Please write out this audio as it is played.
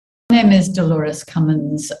name is Dolores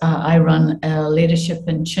Cummins. I run a leadership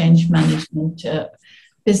and change management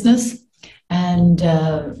business and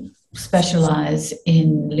specialize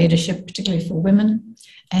in leadership, particularly for women.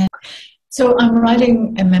 And so I'm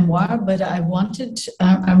writing a memoir, but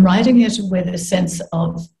I'm writing it with a sense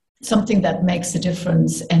of something that makes a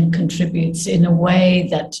difference and contributes in a way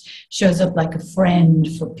that shows up like a friend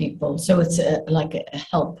for people. So it's like a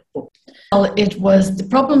help book. Well, it was the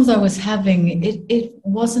problems I was having, it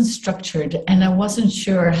wasn't structured, and I wasn't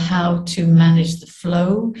sure how to manage the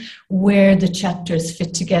flow, where the chapters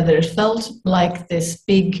fit together. It felt like this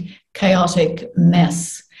big chaotic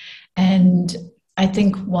mess. And I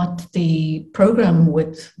think what the program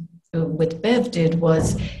with Bev did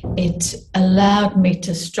was it allowed me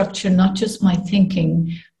to structure not just my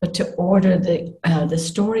thinking, but to order the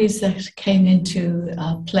stories that came into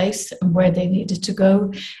place and where they needed to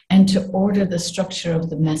go, and to order the structure of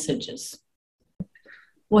the messages.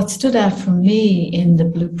 What stood out for me in the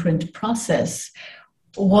blueprint process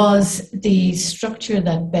was the structure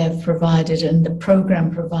that Bev provided and the program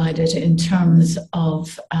provided in terms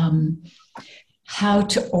of how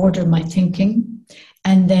to order my thinking.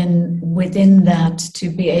 And then within that, to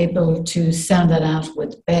be able to sound that out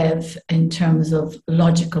with Bev in terms of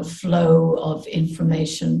logical flow of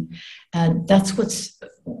information. And that's what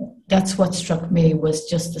struck me, was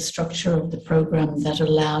just the structure of the program that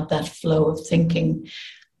allowed that flow of thinking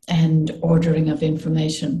and ordering of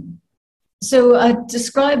information. So I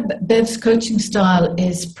describe Bev's coaching style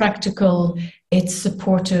is practical, it's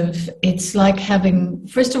supportive, it's like having,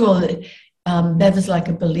 first of all, Bev is like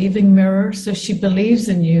a believing mirror, so she believes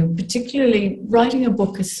in you. Particularly, writing a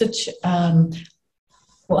book is such,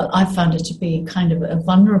 well, I found it to be kind of a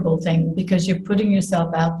vulnerable thing, because you're putting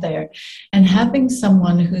yourself out there, and having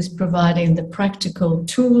someone who's providing the practical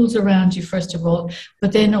tools around you, first of all,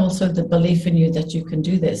 but then also the belief in you that you can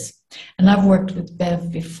do this. And I've worked with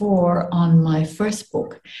Bev before on my first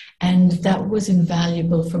book, and that was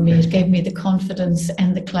invaluable for me. It gave me the confidence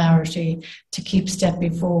and the clarity to keep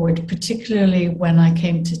stepping forward, particularly when I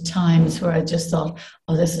came to times where I just thought,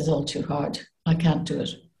 oh, this is all too hard. I can't do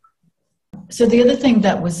it. So the other thing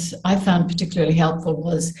that I found particularly helpful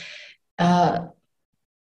was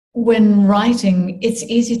when writing, it's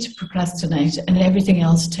easy to procrastinate and everything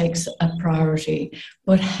else takes a priority.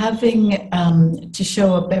 But having to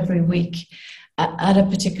show up every week at a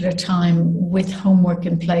particular time with homework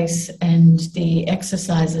in place and the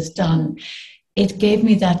exercises done, it gave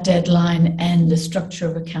me that deadline and the structure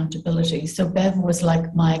of accountability. So Bev was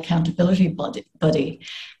like my accountability buddy.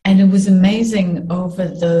 And it was amazing over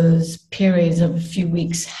those periods of a few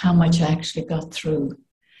weeks how much I actually got through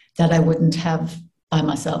that I wouldn't have by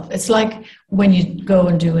myself. It's like when you go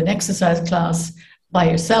and do an exercise class by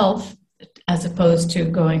yourself, as opposed to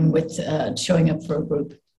going with showing up for a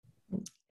group.